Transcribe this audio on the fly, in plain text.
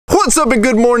What's up and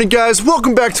good morning, guys?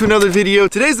 Welcome back to another video.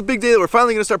 Today's the big day that we're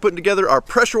finally gonna start putting together our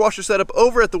pressure washer setup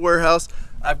over at the warehouse.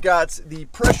 I've got the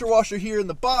pressure washer here in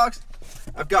the box.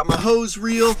 I've got my hose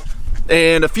reel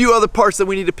and a few other parts that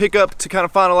we need to pick up to kind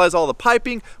of finalize all the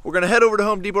piping. We're gonna head over to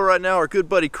Home Depot right now. Our good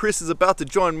buddy Chris is about to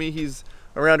join me. He's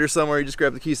around here somewhere. He just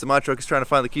grabbed the keys to my truck. He's trying to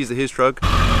find the keys to his truck.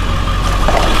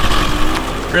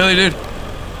 Really, dude?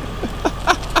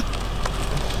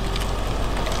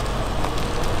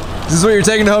 Is this what you're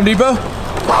taking to Home Depot?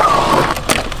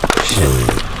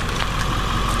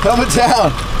 Helmet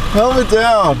down! Helmet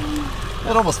down!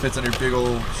 That almost fits on your big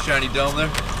old shiny dome there.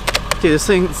 Dude, this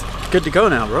thing's good to go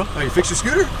now, bro. Oh, you fixed your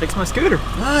scooter? Fix my scooter.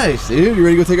 Nice, dude. You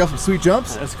ready to go take off some sweet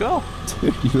jumps? Let's go.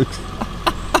 Dude, you look...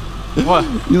 What?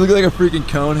 You look like a freaking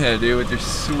cone head, dude, with your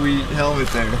sweet helmet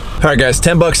there. All right, guys,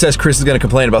 10 bucks says Chris is gonna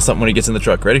complain about something when he gets in the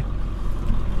truck. Ready?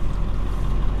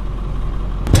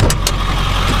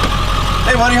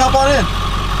 Hey, why don't you hop on in?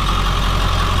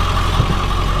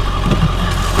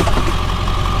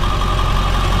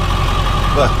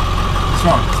 What? What's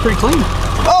wrong? It's pretty clean.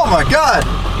 Oh my God!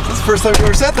 That's the first time you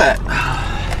ever said that.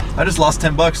 I just lost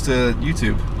 10 bucks to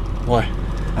YouTube. Why?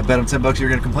 I bet him 10 bucks you were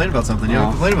gonna complain about something. You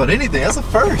don't complain about anything. That's the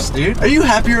first, dude. Are you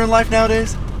happier in life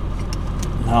nowadays?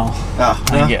 No. Oh,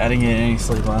 I didn't get any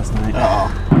sleep last night.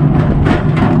 Oh.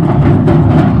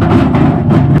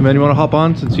 Man, you want to hop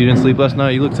on since you didn't sleep last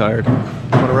night? You look tired.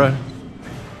 Want to ride?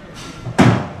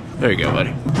 There you go, buddy.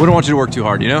 We don't want you to work too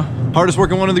hard, you know? Hardest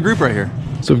working one in the group right here.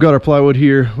 So we've got our plywood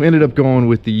here. We ended up going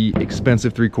with the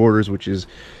expensive 3/4, which is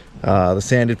the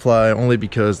sanded ply, only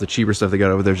because the cheaper stuff they got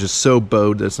over there is just so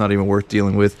bowed that it's not even worth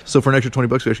dealing with. So for an extra 20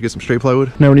 bucks, we actually get some straight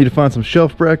plywood. Now we need to find some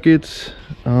shelf brackets.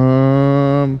 You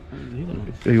want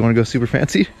to go super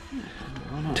fancy?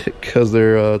 Because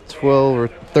they're 12 or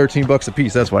 13 bucks a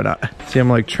piece. That's why not. See, I'm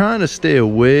like trying to stay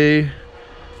away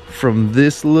from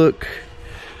this look.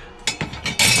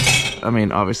 I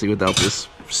mean, obviously without this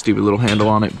stupid little handle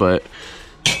on it, but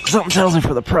something tells me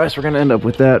for the price we're gonna end up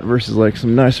with that versus like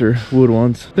some nicer wood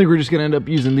ones. I think we're just gonna end up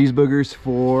using these boogers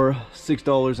for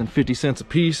 $6.50 a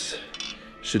piece.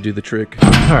 Should do the trick.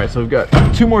 All right, so we've got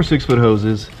 2 more 6-foot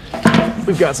hoses.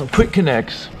 We've got some quick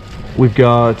connects. We've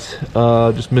got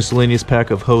just miscellaneous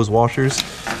pack of hose washers.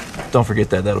 Don't forget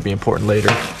that, that'll be important later.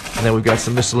 And then we've got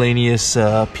some miscellaneous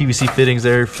PVC fittings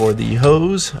there for the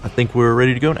hose. I think we're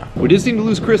ready to go now. We did seem to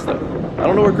lose Chris though. I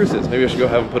don't know where Chris is. Maybe I should go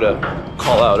have him put a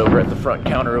call out over at the front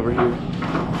counter over here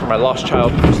for my lost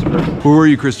child, Christopher. Where were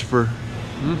you, Christopher?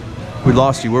 We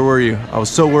lost you. Where were you? I was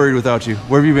so worried without you.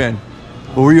 Where have you been?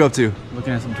 What were you up to?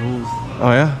 Looking at some tools.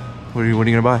 Oh yeah? What are you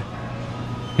gonna buy?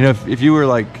 You know, if you were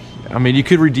like, I mean, you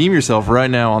could redeem yourself right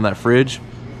now on that fridge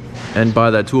and buy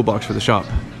that toolbox for the shop.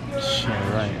 Shit,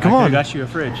 right. Come on. I got you a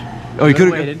fridge. Oh, you could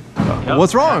have waited.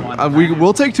 What's wrong?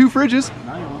 We'll take 2 fridges.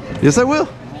 No, you won't. Yes, I will.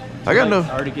 I got no.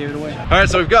 I already gave it away. All right,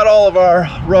 so we've got all of our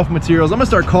rough materials. I'm gonna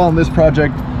start calling this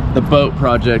project the boat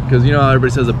project, because you know how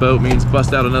everybody says a boat means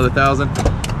bust out another 1,000.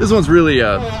 This one's really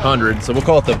 100, so we'll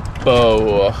call it the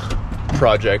bow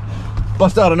project.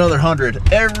 Bust out another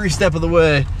 100 every step of the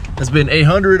way. Has been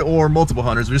 100 or multiple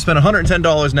hundreds. We just spent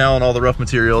 $110 now on all the rough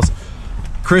materials.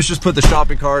 Chris just put the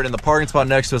shopping cart in the parking spot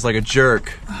next to us like a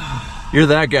jerk. You're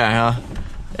that guy, huh?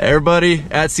 Everybody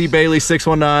at C Bailey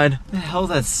 619. What the hell's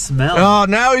that smell? Oh,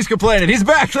 now he's complaining. He's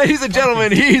back, ladies and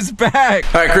gentlemen. He's back.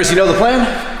 All right, Chris, you know the plan?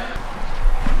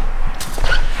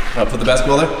 I'll put the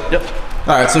basketball there? Yep.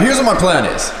 All right, so here's what my plan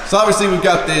is. So obviously we've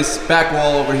got this back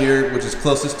wall over here, which is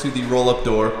closest to the roll-up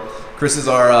door. Chris is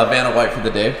our Vanna White for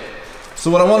the day. So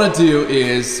what I want to do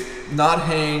is not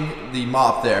hang the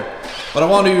mop there, but I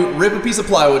want to rip a piece of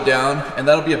plywood down, and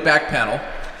that'll be a back panel.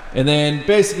 And then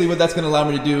basically what that's going to allow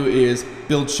me to do is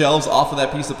build shelves off of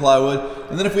that piece of plywood.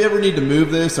 And then if we ever need to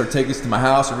move this or take this to my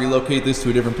house or relocate this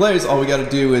to a different place, all we got to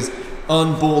do is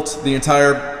unbolt the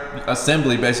entire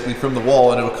assembly basically from the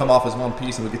wall, and it'll come off as one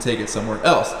piece and we can take it somewhere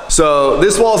else. So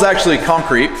this wall is actually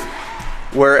concrete.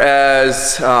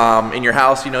 Whereas in your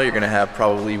house, you know, you're gonna have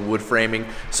probably wood framing.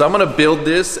 So I'm gonna build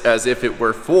this as if it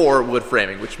were for wood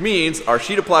framing, which means our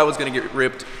sheet of plywood is gonna get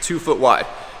ripped 2 foot wide.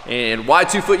 And why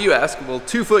 2 foot, you ask? Well,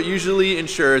 2 foot usually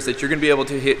ensures that you're gonna be able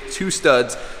to hit 2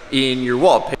 studs in your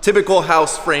wall. Typical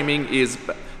house framing is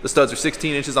the studs are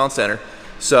 16 inches on center.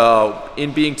 So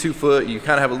in being 2 foot, you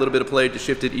kind of have a little bit of play to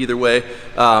shift it either way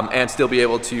and still be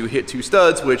able to hit 2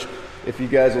 studs, which if you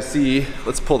guys will see,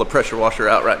 let's pull the pressure washer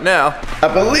out right now. I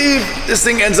believe this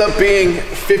thing ends up being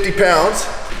 50 pounds.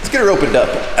 Let's get her opened up.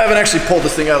 I haven't actually pulled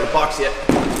this thing out of the box yet.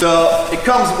 So it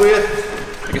comes with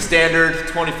like a standard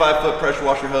 25-foot pressure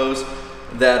washer hose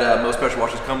that most pressure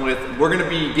washers come with. We're gonna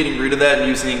be getting rid of that and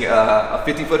using a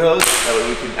 50-foot hose. That way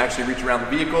we can actually reach around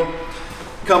the vehicle.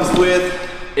 Comes with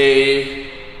a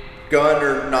gun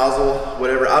or nozzle,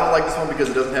 whatever. I don't like this one because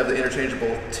it doesn't have the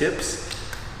interchangeable tips,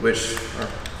 which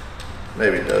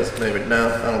maybe it does, maybe no,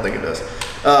 I don't think it does.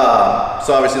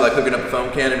 So obviously like hooking up a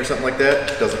foam cannon or something like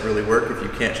that doesn't really work if you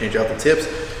can't change out the tips.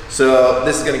 So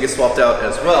this is gonna get swapped out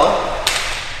as well.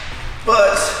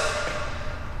 But,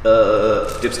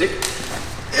 dipstick,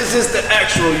 this is the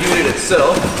actual unit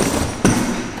itself.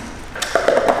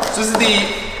 So this is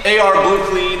the AR Blue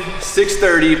Clean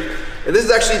 630. And this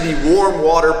is actually the warm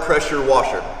water pressure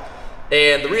washer.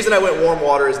 And the reason I went warm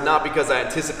water is not because I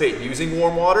anticipate using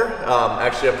warm water.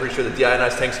 Actually, I'm pretty sure that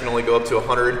deionized tanks can only go up to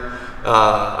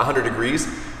 100 degrees,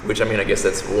 which I mean, I guess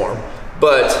that's warm.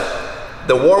 But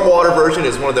the warm water version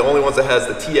is one of the only ones that has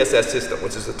the TSS system,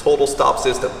 which is a total stop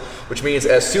system, which means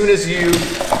as soon as you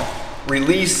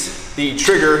release the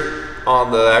trigger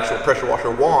on the actual pressure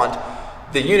washer wand,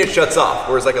 the unit shuts off.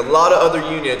 Whereas like a lot of other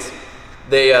units,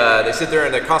 they sit there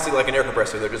and they're constantly like an air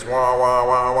compressor. They're just wah, wah,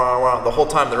 wah, wah, wah, the whole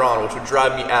time they're on, which would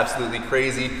drive me absolutely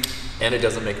crazy, and it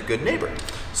doesn't make a good neighbor.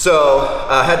 So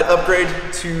I had to upgrade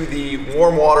to the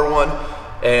warm water one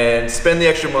and spend the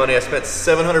extra money. I spent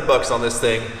 700 bucks on this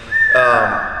thing,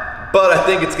 but I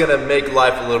think it's gonna make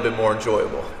life a little bit more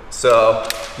enjoyable. So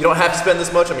you don't have to spend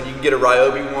this much. I mean, you can get a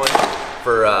Ryobi one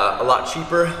for a lot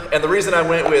cheaper. And the reason I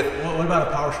went with... What about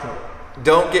a Power Stroke?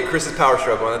 Don't get Chris's Power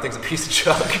Stroke one. That thing's a piece of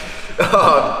junk.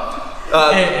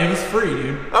 Hey, it was free,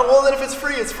 dude. Well, then if it's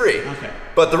free, it's free. Okay.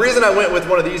 But the reason I went with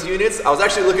one of these units, I was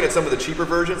actually looking at some of the cheaper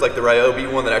versions, like the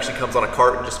Ryobi one that actually comes on a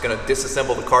cart and just gonna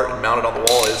disassemble the cart and mount it on the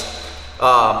wall is.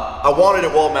 I wanted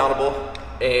it wall mountable,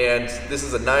 and this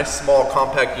is a nice, small,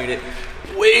 compact unit.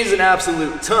 Weighs an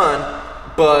absolute ton,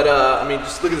 but I mean,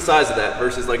 just look at the size of that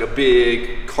versus like a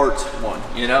big cart one,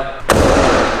 you know?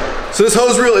 So this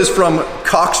hose reel is from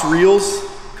Cox Reels.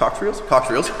 Cox Reels? Cox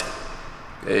Reels.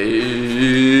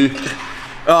 Hey.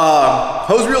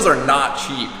 Hose reels are not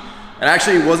cheap. And I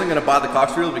actually wasn't gonna buy the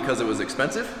Cox reel because it was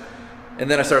expensive.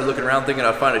 And then I started looking around thinking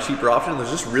I'd find a cheaper option.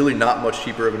 There's just really not much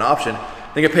cheaper of an option.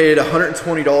 I think I paid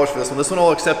 $120 for this one. This one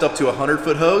will accept up to a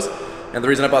 100-foot hose. And the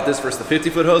reason I bought this versus the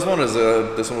 50-foot hose one is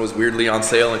this one was weirdly on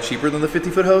sale and cheaper than the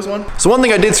 50-foot hose one. So one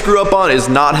thing I did screw up on is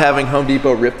not having Home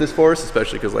Depot rip this for us,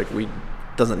 especially because like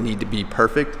doesn't need to be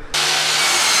perfect.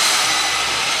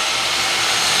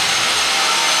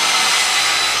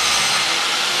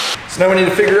 So now we need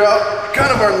to figure out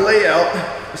kind of our layout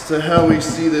as to how we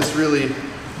see this really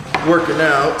working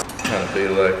out. Kind of be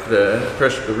like the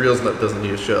pressure, the reels nut doesn't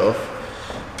need a shelf.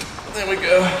 Then we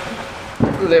go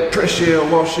the pressure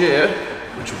washer,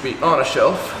 which will be on a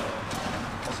shelf.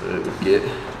 So it would get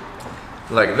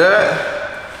like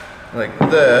that, like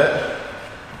that.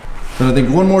 And I think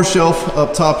one more shelf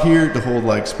up top here to hold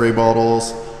like spray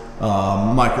bottles,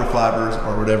 microfibers,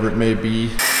 or whatever it may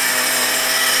be.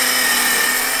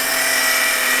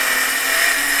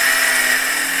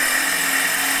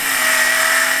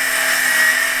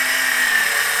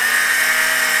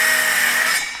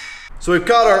 So we've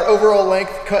got our overall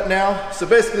length cut now. So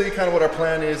basically kind of what our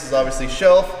plan is obviously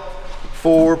shelf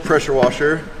for pressure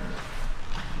washer,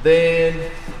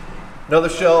 then another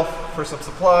shelf for some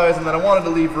supplies, and then I wanted to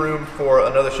leave room for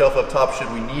another shelf up top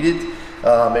should we need it,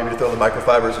 maybe to throw the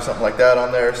microfibers or something like that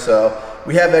on there. So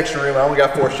we have extra room. I only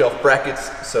got 4 shelf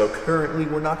brackets, so currently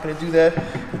we're not gonna do that,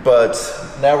 but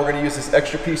now we're gonna use this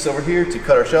extra piece over here to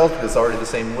cut our shelves because it's already the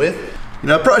same width. You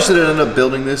know, I probably should have ended up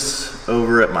building this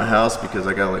over at my house because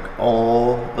I got like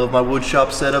all of my wood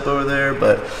shop set up over there,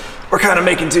 but we're kind of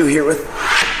making do here with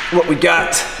what we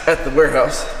got at the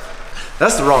warehouse.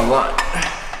 That's the wrong line.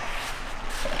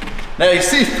 Now you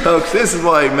see, folks, this is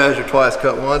why you measure twice,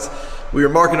 cut once. We were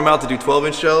marking them out to do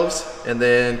 12-inch shelves, and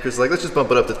then Chris was like, let's just bump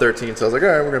it up to 13. So I was like, all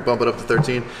right, we're gonna bump it up to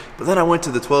 13. But then I went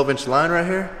to the 12-inch line right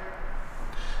here,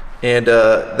 and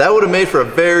that would have made for a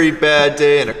very bad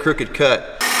day and a crooked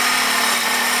cut.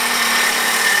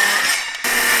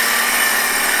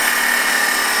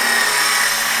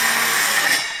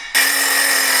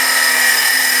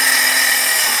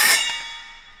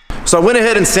 So I went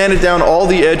ahead and sanded down all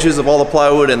the edges of all the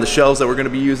plywood and the shelves that we're going to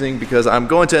be using because I'm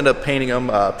going to end up painting them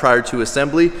prior to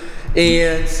assembly.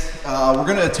 And we're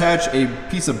going to attach a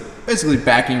piece of basically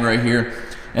backing right here.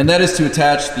 And that is to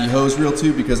attach the hose reel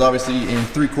to, because obviously in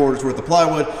 3/4 worth of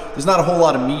plywood, there's not a whole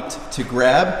lot of meat to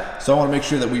grab. So I want to make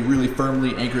sure that we really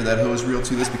firmly anchor that hose reel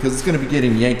to this because it's going to be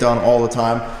getting yanked on all the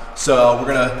time. So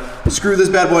we're going to screw this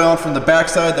bad boy on from the back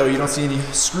side, that way you don't see any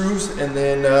screws, and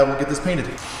then we'll get this painted.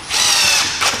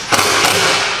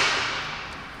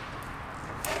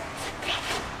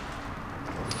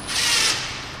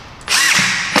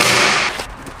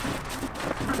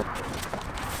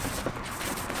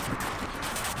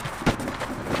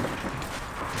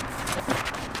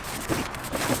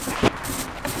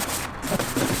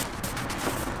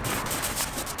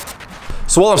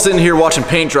 So while I'm sitting here watching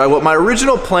paint dry, what my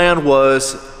original plan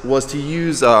was to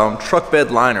use truck bed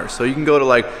liner. So you can go to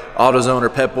like AutoZone or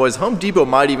Pep Boys. Home Depot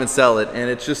might even sell it, and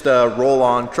it's just a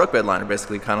roll-on truck bed liner,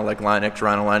 basically, kind of like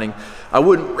Dmaxryno lining. I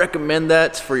wouldn't recommend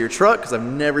that for your truck because I've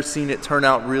never seen it turn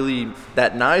out really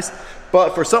that nice.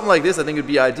 But for something like this, I think it would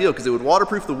be ideal because it would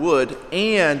waterproof the wood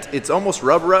and it's almost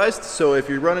rubberized. So if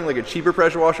you're running like a cheaper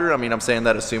pressure washer, I mean, I'm saying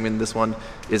that assuming this one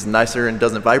is nicer and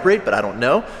doesn't vibrate, but I don't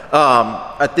know.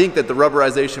 I think that the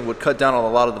rubberization would cut down on a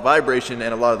lot of the vibration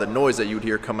and a lot of the noise that you would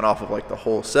hear coming off of like the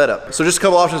whole setup. So just a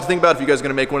couple options to think about if you guys are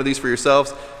gonna make one of these for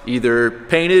yourselves, either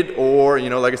painted or, you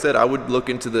know, like I said, I would look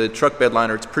into the truck bed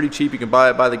liner. It's pretty cheap. You can buy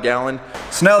it by the gallon.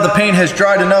 So now the paint has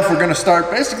dried enough, we're gonna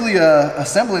start basically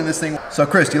assembling this thing. So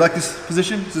Chris, do you like this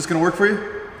position? Is this gonna work for you?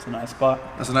 It's a nice spot.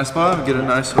 That's a nice spot. Get a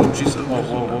nice, oh geez,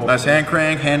 whoa. Nice hand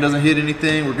crank. Hand doesn't hit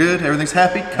anything. We're good. Everything's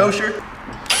happy. Kosher.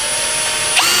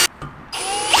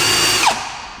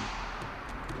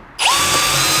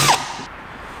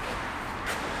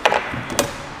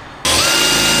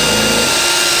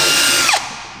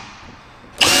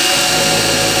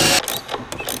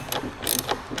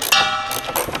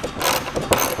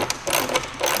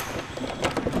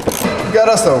 Got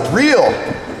us a reel.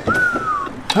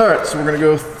 All right, so we're gonna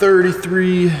go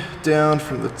 33 down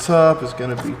from the top. Is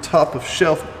gonna be top of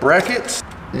shelf brackets.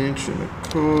 1.25 inches.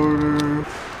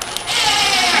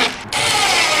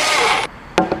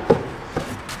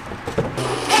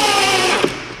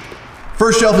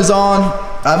 First shelf is on.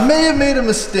 I may have made a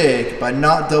mistake by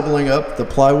not doubling up the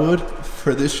plywood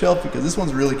for this shelf because this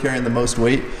one's really carrying the most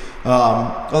weight.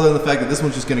 Other than the fact that this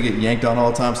one's just gonna get yanked on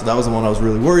all the time, so that was the one I was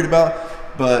really worried about.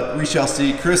 But we shall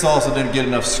see. Chris also didn't get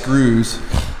enough screws.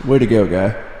 Way to go,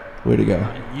 guy. Way to go.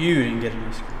 You didn't get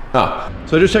enough screws. Oh.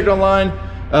 So I just checked online.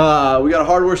 We got a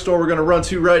hardware store we're gonna run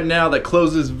to right now that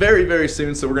closes very, very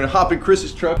soon. So we're gonna hop in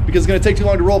Chris's truck because it's gonna take too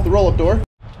long to roll up the roll-up door.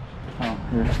 Oh,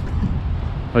 here.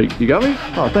 Oh, you got me?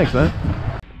 Oh, thanks, man.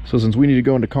 So since we need to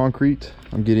go into concrete,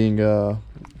 I'm getting,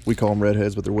 we call them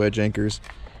redheads, but they're wedge anchors.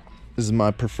 This is my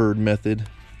preferred method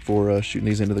for shooting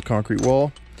these into the concrete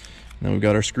wall. Now we've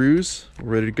got our screws, we're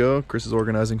ready to go. Chris is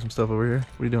organizing some stuff over here.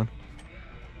 What are you doing?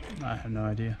 I have no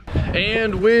idea.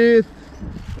 And with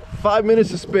 5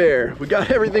 minutes to spare, we got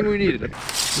everything we needed. We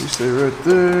stay right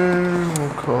there,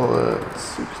 we'll call it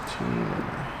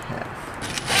 16.5.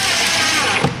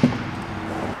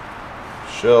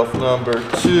 Shelf number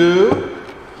 2.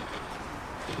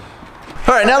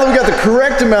 All right, now that we got the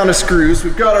correct amount of screws,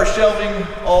 we've got our shelving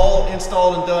all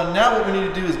installed and done. Now what we need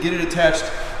to do is get it attached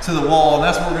to the wall, and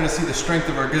that's where we're gonna see the strength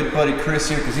of our good buddy Chris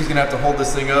here, because he's gonna have to hold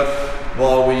this thing up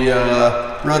while we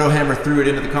roto hammer through it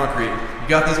into the concrete. You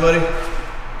got this, buddy?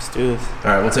 Let's do this. All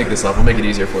right, we'll take this off. We'll make it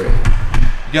easier for you.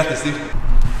 You got this, dude.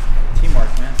 Teamwork,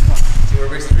 man. Come on.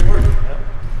 Teamwork makes the dream work. Yep.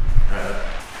 All right.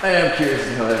 I am curious to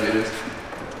see how heavy it is.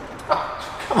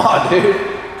 Come on, dude.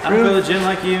 I don't go to the gym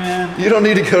like you, man. You don't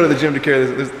need to go to the gym to carry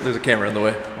this. There's a camera in the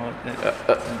way.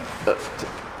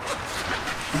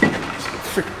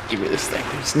 Give me this thing.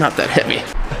 It's not that heavy.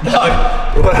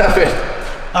 What happened?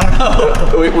 I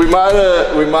don't know.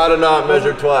 we might have not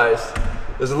measured twice.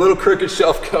 There's a little crooked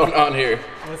shelf going on here.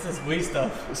 What's this wee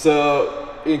stuff? So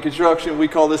in construction, we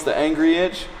call this the angry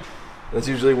inch. That's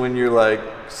usually when you're like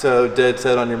so dead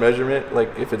set on your measurement.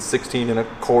 Like if it's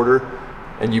 16.25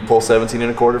 and you pull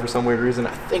 17.25 for some weird reason.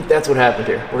 I think that's what happened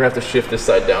here. We're gonna have to shift this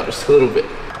side down just a little bit.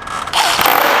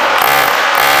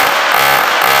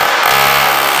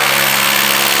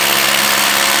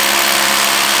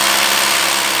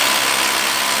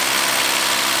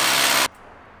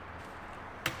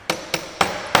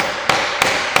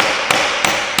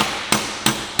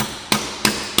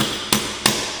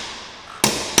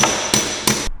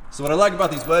 So what I like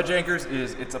about these wedge anchors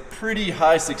is it's a pretty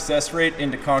high success rate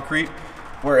into concrete,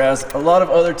 whereas a lot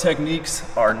of other techniques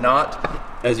are not.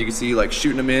 As you can see, like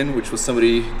shooting them in, which was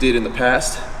somebody did in the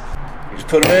past. You just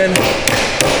put them in,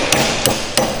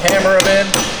 hammer them in.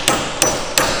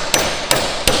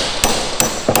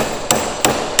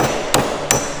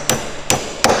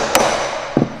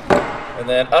 And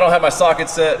then, I don't have my socket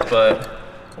set, but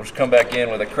we'll just come back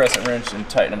in with a crescent wrench and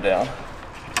tighten them down.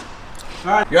 All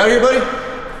right. You out here, buddy?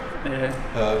 Yeah.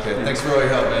 Oh, okay. Yeah. Thanks for all your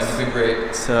help, man. You've been great.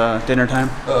 It's dinner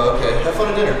time. Oh, okay. Have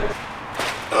fun at dinner.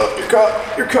 Oh, you're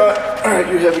caught. You're caught. All right,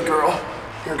 you heavy girl.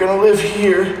 You're gonna live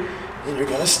here, and you're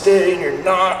gonna stay, and you're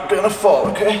not gonna fall,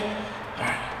 okay? All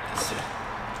right, that's it.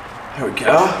 There we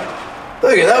go.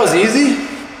 Look at that was easy.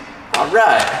 All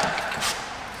right.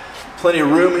 Plenty of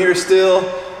room here still.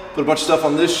 Put a bunch of stuff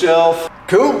on this shelf.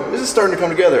 Cool. This is starting to come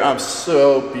together. I'm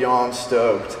so beyond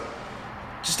stoked.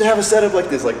 Just to have a setup like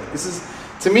this. Like this is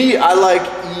To me, I like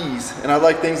ease, and I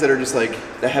like things that are just like,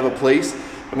 that have a place.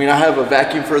 I mean, I have a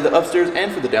vacuum for the upstairs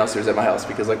and for the downstairs at my house,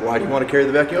 because like, why do you want to carry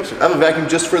the vacuum upstairs? I have a vacuum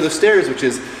just for the stairs, which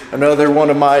is another one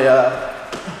of my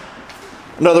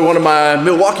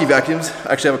Milwaukee vacuums.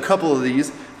 I actually have a couple of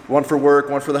these, one for work,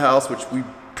 one for the house, which we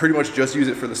pretty much just use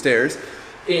it for the stairs.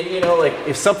 And you know, like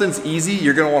if something's easy,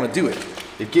 you're gonna want to do it.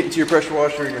 If getting to your pressure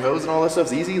washer and your hose and all that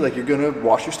stuff's easy, like you're gonna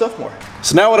wash your stuff more.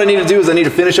 So now what I need to do is I need to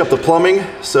finish up the plumbing.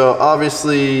 So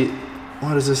obviously,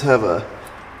 why does this have a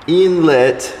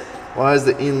inlet? Why is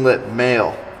the inlet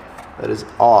male? That is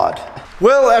odd.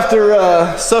 Well,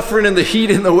 after suffering in the heat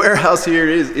in the warehouse here,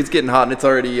 it's getting hot, and it's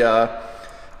already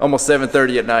almost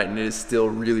 7:30 at night, and it is still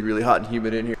really, really hot and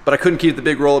humid in here. But I couldn't keep the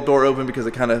big roll-up door open because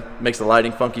it kind of makes the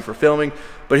lighting funky for filming.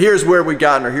 But here's where we've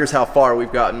gotten, or here's how far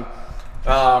we've gotten.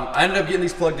 I ended up getting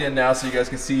these plugged in now so you guys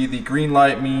can see the green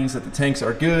light means that the tanks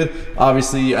are good.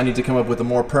 Obviously, I need to come up with a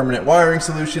more permanent wiring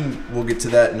solution. We'll get to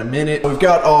that in a minute. We've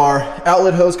got our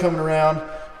outlet hose coming around.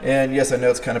 And yes, I know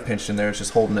it's kind of pinched in there. It's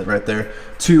just holding it right there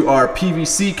to our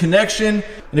PVC connection.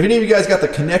 And if any of you guys got the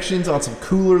connections on some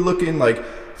cooler looking like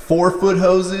 4-foot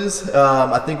hoses,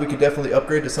 I think we could definitely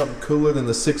upgrade to something cooler than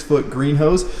the 6-foot green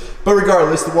hose. But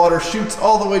regardless, the water shoots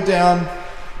all the way down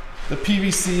the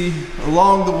PVC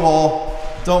along the wall.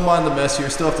 Don't mind the mess here.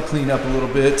 Still have to clean up a little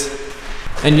bit.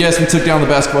 And yes, we took down the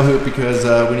basketball hoop because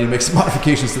we need to make some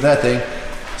modifications to that thing.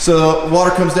 So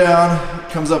water comes down,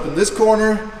 comes up in this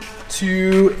corner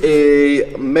to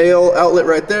a male outlet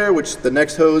right there, which the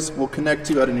next hose will connect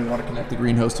to. I didn't even want to connect the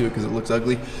green hose to it because it looks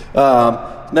ugly.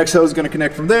 Next hose is going to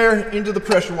connect from there into the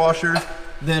pressure washer.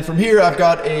 Then from here, I've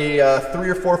got a 3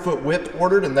 or 4 foot whip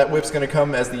ordered, and that whip's going to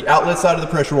come as the outlet side of the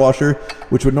pressure washer,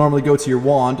 which would normally go to your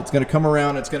wand. It's going to come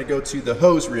around, it's going to go to the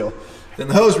hose reel. Then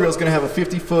the hose reel is going to have a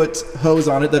 50-foot hose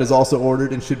on it that is also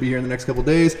ordered and should be here in the next couple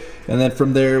days. And then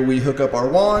from there, we hook up our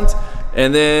wand,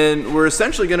 and then we're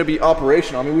essentially going to be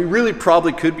operational. I mean, we really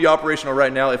probably could be operational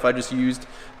right now if I just used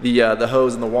the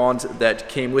hose and the wand that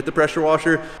came with the pressure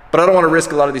washer, but I don't want to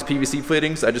risk a lot of these PVC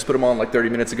fittings. I just put them on like 30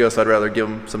 minutes ago, so I'd rather give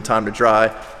them some time to dry.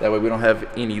 That way we don't have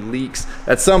any leaks.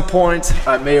 At some point,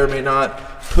 I may or may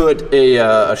not put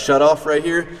a shut off right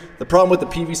here. The problem with the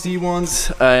PVC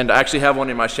ones, and I actually have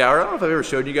one in my shower. I don't know if I've ever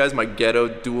showed you guys my ghetto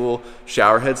dual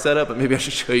shower head setup, but maybe I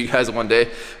should show you guys one day.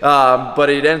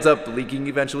 But it ends up leaking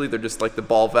eventually. They're just like the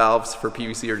ball valves for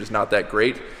PVC are just not that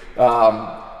great.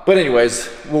 But anyways,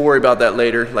 we'll worry about that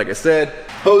later. Like I said,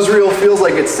 hose reel feels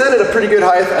like it's set at a pretty good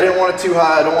height. I didn't want it too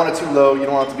high, I don't want it too low. You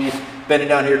don't have to be bending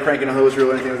down here cranking a hose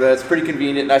reel or anything like that. It's pretty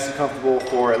convenient, nice and comfortable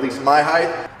for at least my height.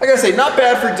 I gotta say, not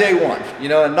bad for day one, you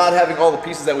know, and not having all the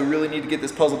pieces that we really need to get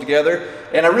this puzzle together.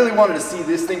 And I really wanted to see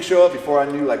this thing show up before I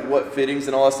knew like what fittings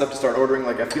and all that stuff to start ordering.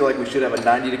 Like I feel like we should have a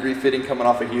 90-degree fitting coming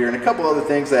off of here and a couple other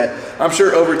things that I'm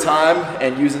sure over time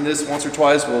and using this once or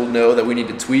twice we'll know that we need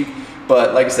to tweak.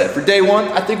 But like I said, for day one,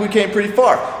 I think we came pretty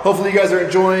far. Hopefully you guys are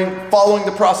enjoying following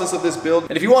the process of this build.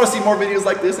 And if you want to see more videos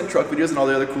like this and truck videos and all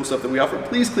the other cool stuff that we offer,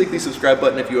 please click the subscribe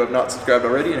button if you have not subscribed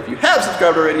already. And if you have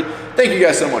subscribed already, thank you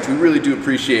guys so much. We really do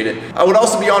appreciate it. I would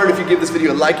also be honored if you give this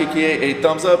video a like, aka a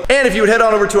thumbs up. And if you would head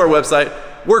on over to our website,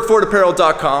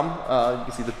 workforapparel.com. You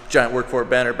can see the giant Work For It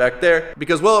banner back there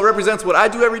because, well, it represents what I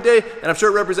do every day, and I'm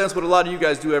sure it represents what a lot of you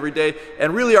guys do every day.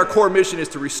 And really our core mission is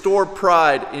to restore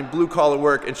pride in blue collar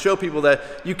work and show people that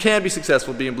you can be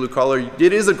successful being blue collar.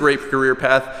 It is a great career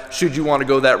path should you want to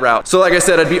go that route. So like I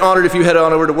said, I'd be honored if you head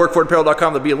on over to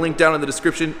workforapparel.com. There'll be a link down in the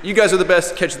description. You guys are the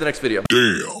best. Catch you in the next video.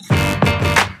 Damn.